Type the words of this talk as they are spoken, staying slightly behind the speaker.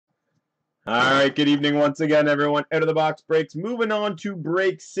All right, good evening once again, everyone. Out of the box breaks. Moving on to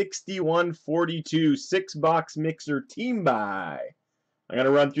break 6142, 6-box mixer team buy. I'm going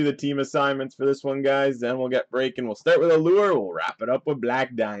to run through the team assignments for this one, guys. Then we'll get breaking. We'll start with Allure. We'll wrap it up with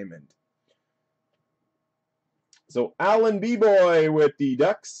Black Diamond. So Alan B-Boy with the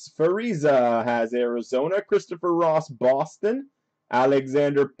Ducks. Fariza has Arizona. Christopher Ross, Boston.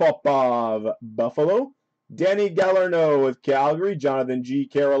 Alexander Popov, Buffalo. Danny Gallarno with Calgary. Jonathan G,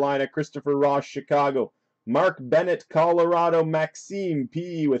 Carolina. Christopher Ross, Chicago. Mark Bennett, Colorado. Maxime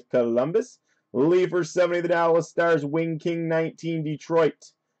P with Columbus. Lee for 70, the Dallas Stars. Wing King 19,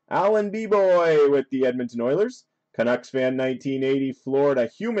 Detroit. Alan B-Boy with the Edmonton Oilers. Canucks fan 1980, Florida.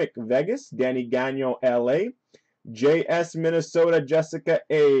 Humick, Vegas. Danny Gagnon, LA. JS, Minnesota. Jessica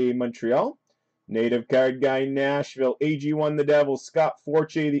A, Montreal. Native Card Guy, Nashville. AG1, the Devils. Scott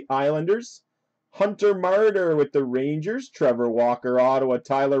Forche, the Islanders. Hunter Martyr with the Rangers. Trevor Walker, Ottawa.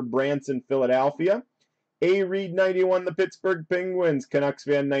 Tyler Branson, Philadelphia. A. Reed, 91, the Pittsburgh Penguins. Canucks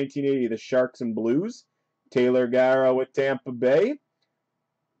fan, 1980, the Sharks and Blues. Taylor Gara with Tampa Bay.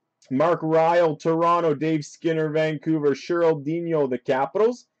 Mark Ryle, Toronto. Dave Skinner, Vancouver. Cheryl Dino, the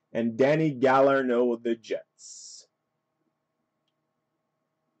Capitals. And Danny Gallarno, the Jets.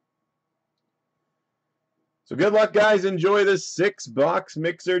 So good luck, guys. Enjoy this 6-box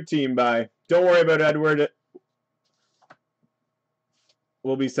mixer team buy. Don't worry about Edward.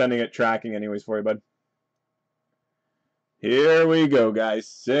 We'll be sending it tracking anyways for you, bud. Here we go, guys.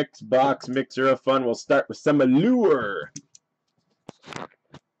 6-box mixer of fun. We'll start with some Allure.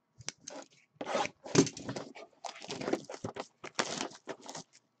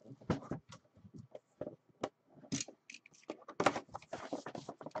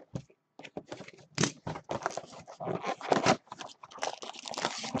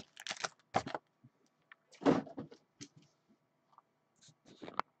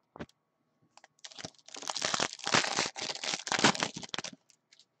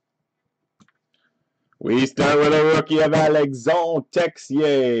 We start with a rookie of Alexandre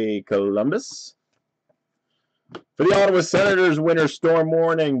Texier, Columbus. For the Ottawa Senators, winner Storm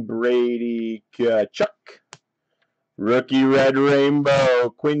Warning, Brady Tkachuk. Rookie Red Rainbow,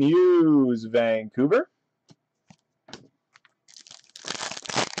 Quinn Hughes, Vancouver.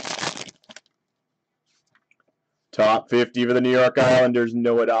 Top 50 for the New York Islanders,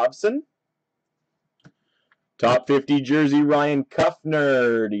 Noah Dobson. Top 50 jersey, Ryan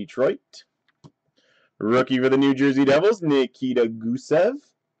Kuffner, Detroit. Rookie for the New Jersey Devils, Nikita Gusev.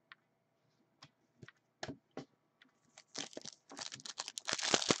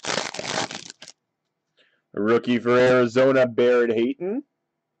 Rookie for Arizona, Barrett Hayton.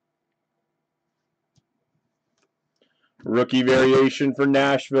 Rookie variation for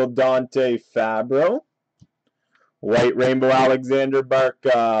Nashville, Dante Fabro. White Rainbow, Alexander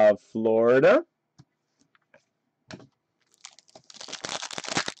Barkov, Florida.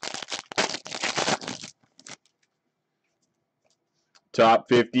 Top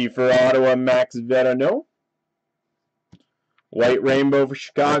 50 for Ottawa, Max Veronneau. White Rainbow for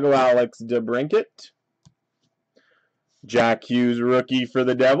Chicago, Alex DeBrincat. Jack Hughes, rookie for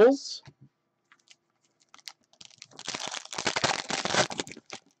the Devils.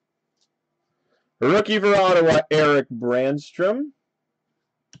 Rookie for Ottawa, Eric Brandstrom.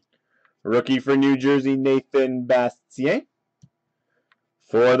 Rookie for New Jersey, Nathan Bastien.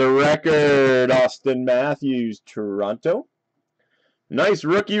 For the record, Austin Matthews, Toronto. Nice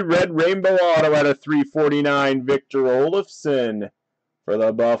rookie, Red Rainbow Auto at a 349, Victor Olofsson for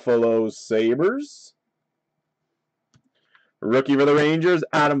the Buffalo Sabres. Rookie for the Rangers,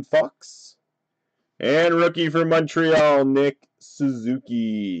 Adam Fox. And rookie for Montreal, Nick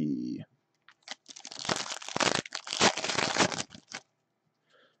Suzuki.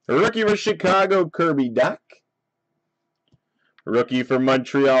 Rookie for Chicago, Kirby Dach. Rookie for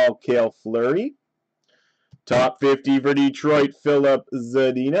Montreal, Cale Fleury. Top 50 for Detroit, Philip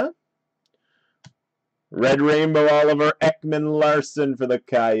Zadina. Red Rainbow, Oliver Ekman-Larsson for the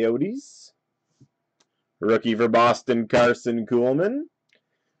Coyotes. Rookie for Boston, Carson Kuhlman.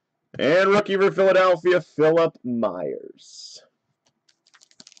 And rookie for Philadelphia, Philip Myers.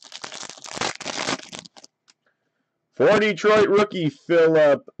 For Detroit, rookie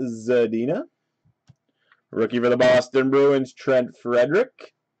Philip Zadina. Rookie for the Boston Bruins, Trent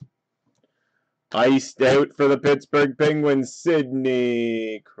Frederick. Iced out for the Pittsburgh Penguins,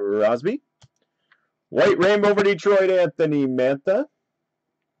 Sidney Crosby. White Rainbow for Detroit, Anthony Mantha.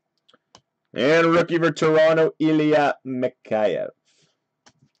 And rookie for Toronto, Ilya Mikheyev.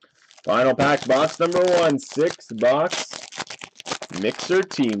 Final pack, box number 1, 6-box mixer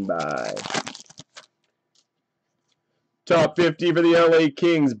team buy. Top 50 for the LA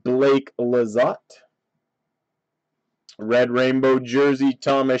Kings, Blake Lizotte. Red Rainbow jersey,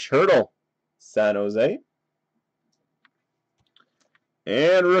 Thomas Hertl, San Jose.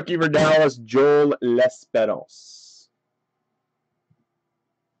 And rookie for Dallas, Joel Lesperos.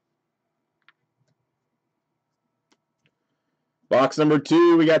 Box number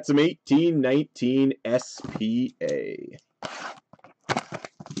 2, we got some 18-19 SPA.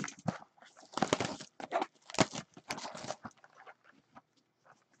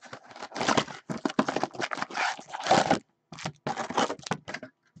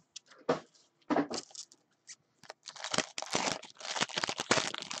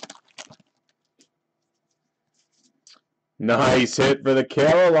 Nice hit for the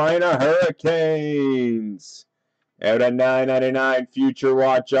Carolina Hurricanes. Out of 999 Future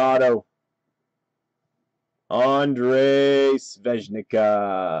Watch Auto, Andrei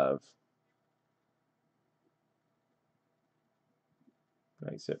Svechnikov.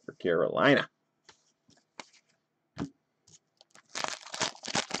 Nice hit for Carolina.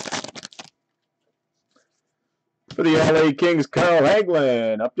 For the LA Kings, Carl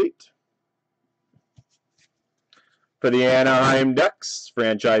Hagelin. Update. For the Anaheim Ducks,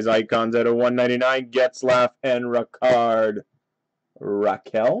 franchise icons out of 199, Getzlaf and Ricard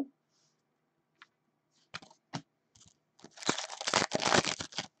Raquel.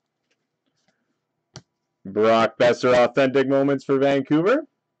 Brock Besser, authentic moments for Vancouver.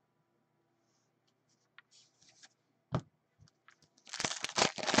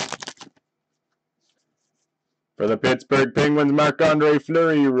 For the Pittsburgh Penguins, Marc-Andre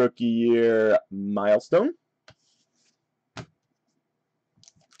Fleury, rookie year milestone.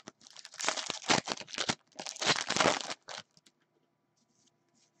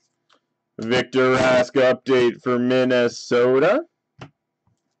 Victor Rask update for Minnesota.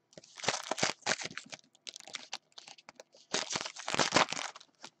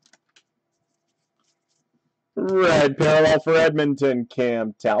 Red parallel for Edmonton,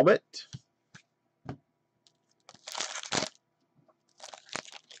 Cam Talbot.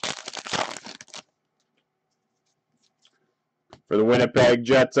 For the Winnipeg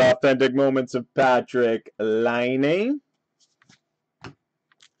Jets, authentic moments of Patrick Laine.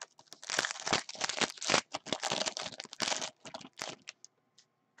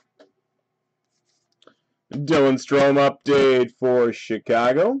 Dylan Strome update for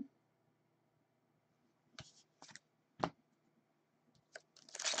Chicago.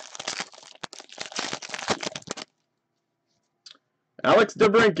 Alex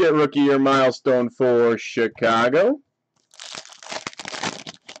DeBrincat, rookie year milestone for Chicago.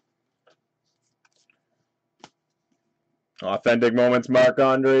 Authentic moments,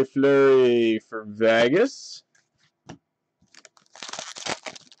 Marc-Andre Fleury for Vegas.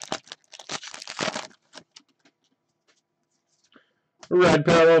 Red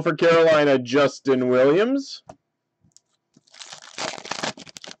parallel for Carolina, Justin Williams.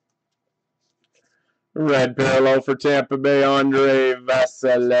 Red parallel for Tampa Bay, Andrei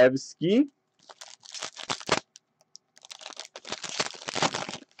Vasilevsky.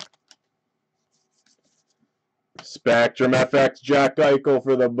 Spectrum FX, Jack Eichel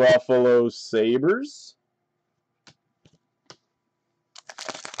for the Buffalo Sabres.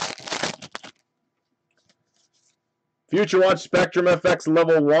 Future Watch Spectrum FX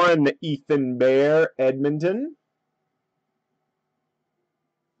Level 1, Ethan Bear, Edmonton.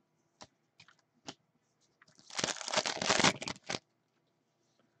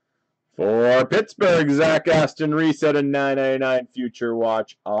 For Pittsburgh, Zach Aston Reese at a 999 Future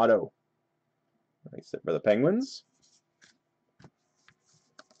Watch Auto. Nice hit for the Penguins.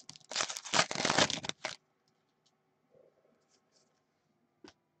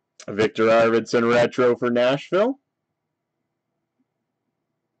 Victor Arvidsson retro for Nashville.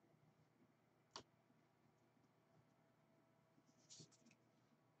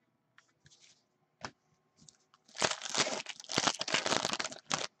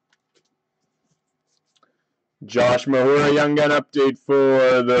 Josh Mahura, Young Gun update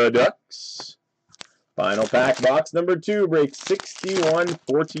for the Ducks. Final pack, box number 2, break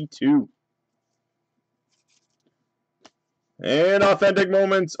 6142. And authentic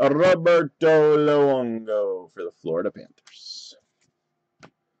moments, Roberto Luongo for the Florida Panthers.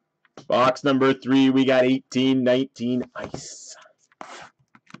 Box number 3, we got 18-19 Ice.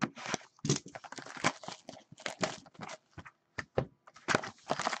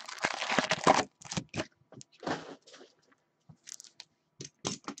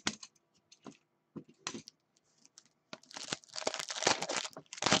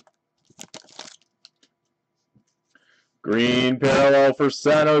 Green parallel for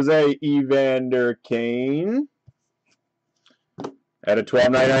San Jose, Evander Kane. At a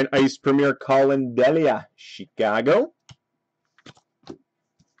 $12.99 Ice Premier Colin Delia, Chicago.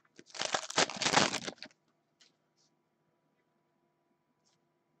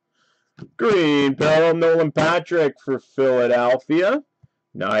 Green parallel Nolan Patrick for Philadelphia.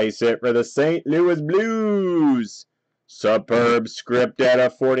 Nice hit for the St. Louis Blues. Superb script at a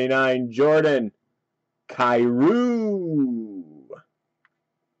 49 Jordan Kyrou.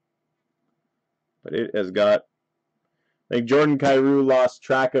 But it has got, I think Jordan Kyrou lost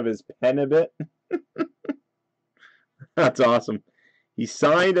track of his pen a bit. That's awesome. He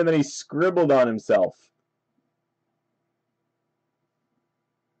signed and then he scribbled on himself.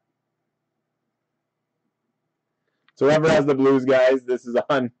 So whoever has the Blues, guys, this is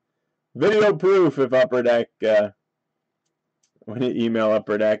on video proof if Upper Deck, when you email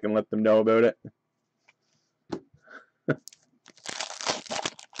Upper Deck and let them know about it.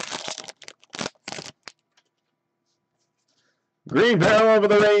 Green parallel for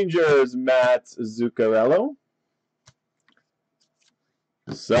the Rangers, Matt Zuccarello.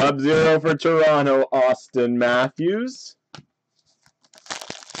 Sub-Zero for Toronto, Austin Matthews.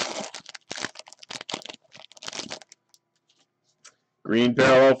 Green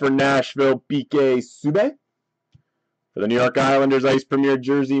parallel for Nashville, Piqué Subban. For the New York Islanders, Ice Premier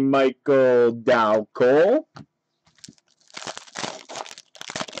jersey, Michael Dowcole.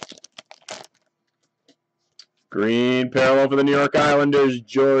 Green parallel for the New York Islanders,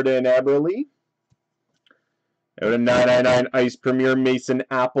 Jordan Eberle. Out of 999 Ice Premier, Mason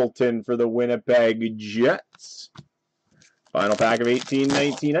Appleton for the Winnipeg Jets. Final pack of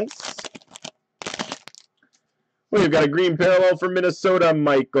 18/19 Ice. We've got a green parallel for Minnesota,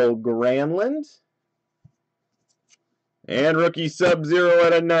 Michael Granlund. And rookie Sub-Zero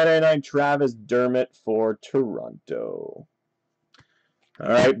at a 999, Travis Dermott for Toronto. All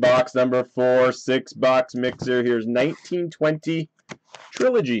right, box number 4, 6-box mixer. Here's 1920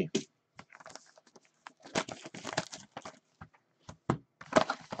 Trilogy.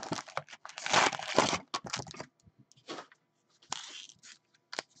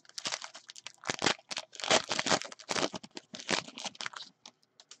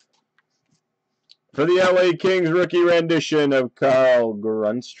 For the LA Kings, rookie rendition of Carl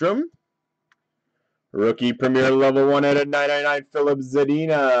Grundstrom. Rookie Premier Level 1 out of 999, Philip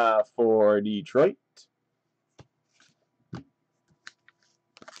Zadina for Detroit.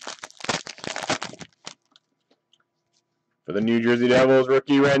 For the New Jersey Devils,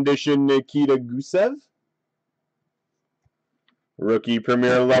 rookie rendition, Nikita Gusev. Rookie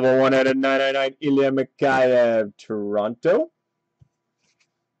Premier Level 1 out of 999, Ilya Mikheyev, Toronto.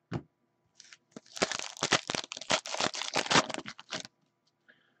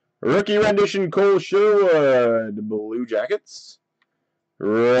 Rookie rendition, Cole Sherwood, Blue Jackets.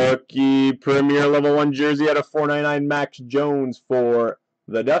 Rookie Premier Level 1 jersey out of 499, Max Jones for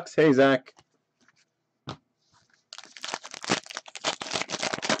the Ducks. Hey, Zach.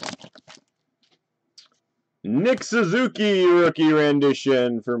 Nick Suzuki, rookie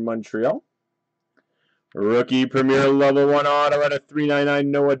rendition for Montreal. Rookie Premier Level 1 auto out of 399,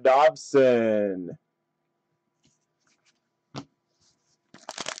 Noah Dobson.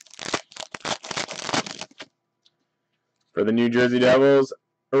 For the New Jersey Devils,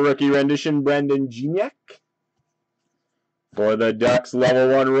 a rookie rendition, Brandon Gignac. For the Ducks, Level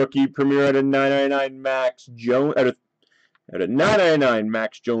 1 rookie Premier out of 999, Max Jones. Out of 999,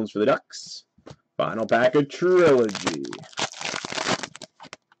 Max Jones for the Ducks. Final pack of Trilogy.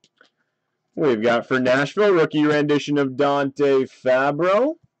 We've got for Nashville, rookie rendition of Dante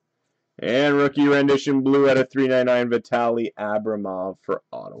Fabro. And rookie rendition blue out of 399, Vitaly Abramov for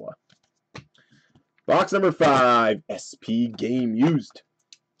Ottawa. Box number 5, SP Game Used.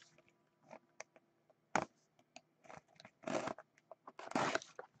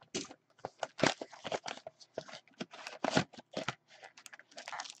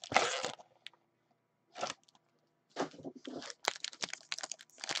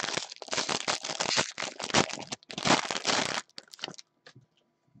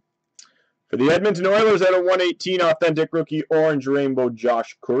 For the Edmonton Oilers, at a 118 authentic rookie orange rainbow,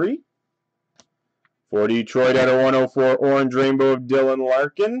 Josh Curry. For Detroit, at a 104 orange rainbow of Dylan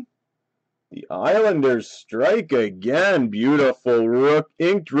Larkin. The Islanders strike again. Beautiful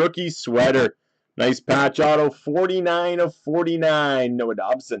inked rookie sweater. Nice patch auto, 49 of 49, Noah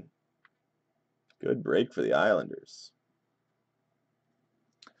Dobson. Good break for the Islanders.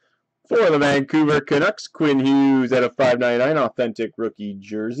 For the Vancouver Canucks, Quinn Hughes at a 599 authentic rookie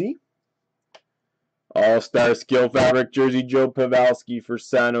jersey. All-Star Skill Fabric jersey, Joe Pavelski for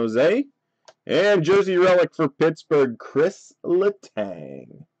San Jose. And jersey relic for Pittsburgh, Chris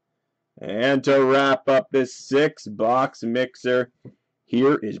Letang. And to wrap up this 6-box mixer,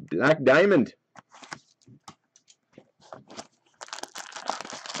 Here is Black Diamond.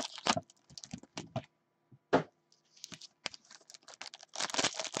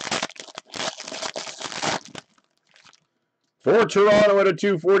 For Toronto at a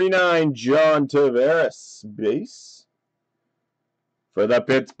 249, John Tavares, base. For the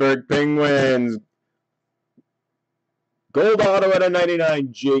Pittsburgh Penguins, gold auto at a 99,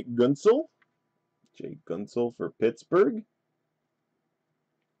 Jake Guentzel. Jake Guentzel for Pittsburgh.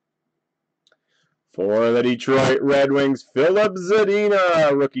 For the Detroit Red Wings, Philip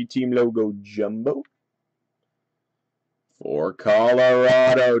Zadina, rookie team logo jumbo. For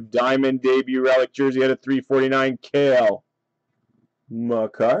Colorado, diamond debut relic jersey at a 349, Cale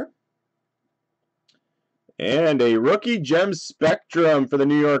Makar. And a rookie gem spectrum for the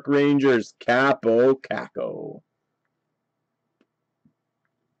New York Rangers, Capo Caco.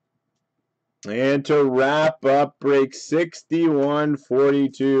 And to wrap up break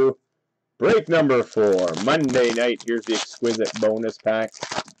 6142, break number 4, Monday night. Here's the exquisite bonus pack.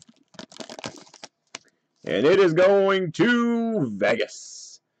 And it is going to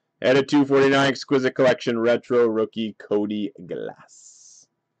Vegas at a 249 exquisite collection retro rookie Cody Glass.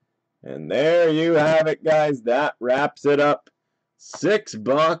 And there you have it, guys. That wraps it up.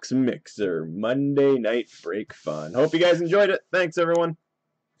 6-box mixer Monday night break fun. Hope you guys enjoyed it. Thanks, everyone.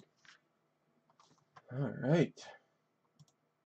 All right.